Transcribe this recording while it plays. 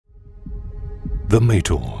The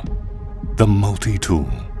METHOR, the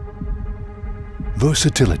multi-tool.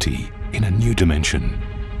 Versatility in a new dimension.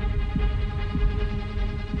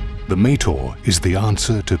 The METHOR is the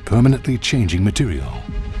answer to permanently changing material.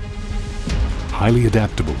 Highly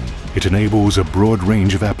adaptable, it enables a broad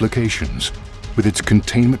range of applications with its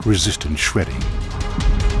contaminant-resistant shredding.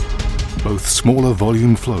 Both smaller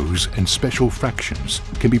volume flows and special fractions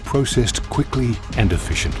can be processed quickly and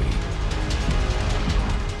efficiently.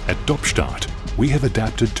 At Doppstadt, we have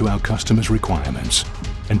adapted to our customers' requirements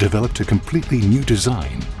and developed a completely new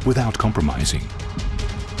design without compromising.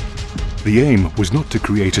 The aim was not to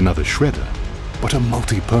create another shredder, but a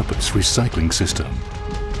multi-purpose recycling system.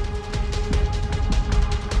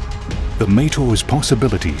 The METHOR's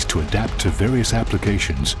possibilities to adapt to various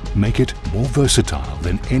applications make it more versatile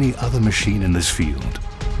than any other machine in this field.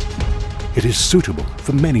 It is suitable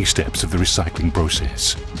for many steps of the recycling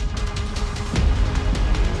process.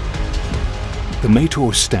 The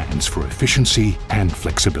METHOR stands for efficiency and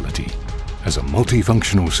flexibility. As a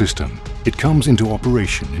multifunctional system, it comes into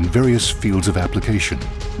operation in various fields of application.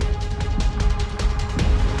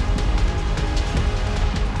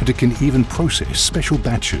 And it can even process special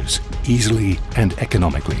batches easily and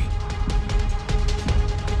economically.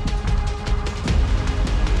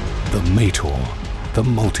 The METHOR, the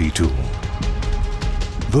multi-tool.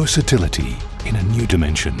 Versatility in a new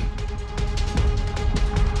dimension.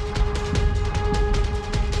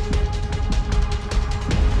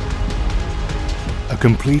 A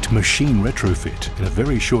complete machine retrofit in a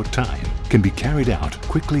very short time can be carried out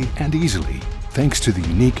quickly and easily thanks to the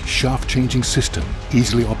unique shaft-changing system,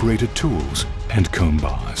 easily operated tools and comb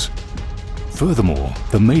bars. Furthermore,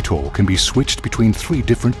 the METHOR can be switched between 3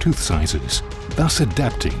 different tooth sizes, thus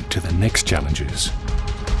adapting to the next challenges.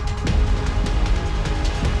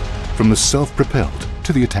 From the self-propelled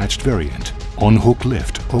to the attached variant, on-hook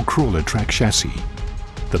lift or crawler track chassis,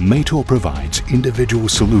 the METHOR provides individual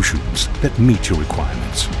solutions that meet your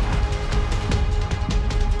requirements.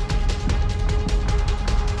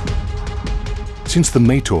 Since the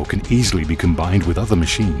METHOR can easily be combined with other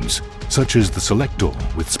machines, such as the Selector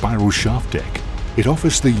with spiral shaft deck, it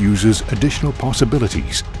offers the users additional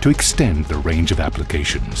possibilities to extend the range of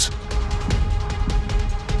applications.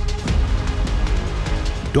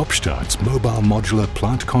 Doppstadt's mobile modular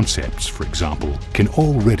plant concepts, for example, can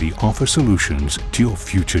already offer solutions to your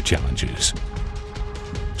future challenges.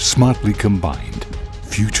 Smartly combined,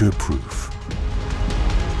 future-proof.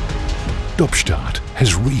 Doppstadt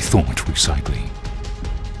has rethought recycling.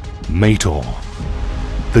 METHOR,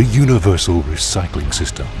 the universal recycling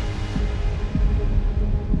system.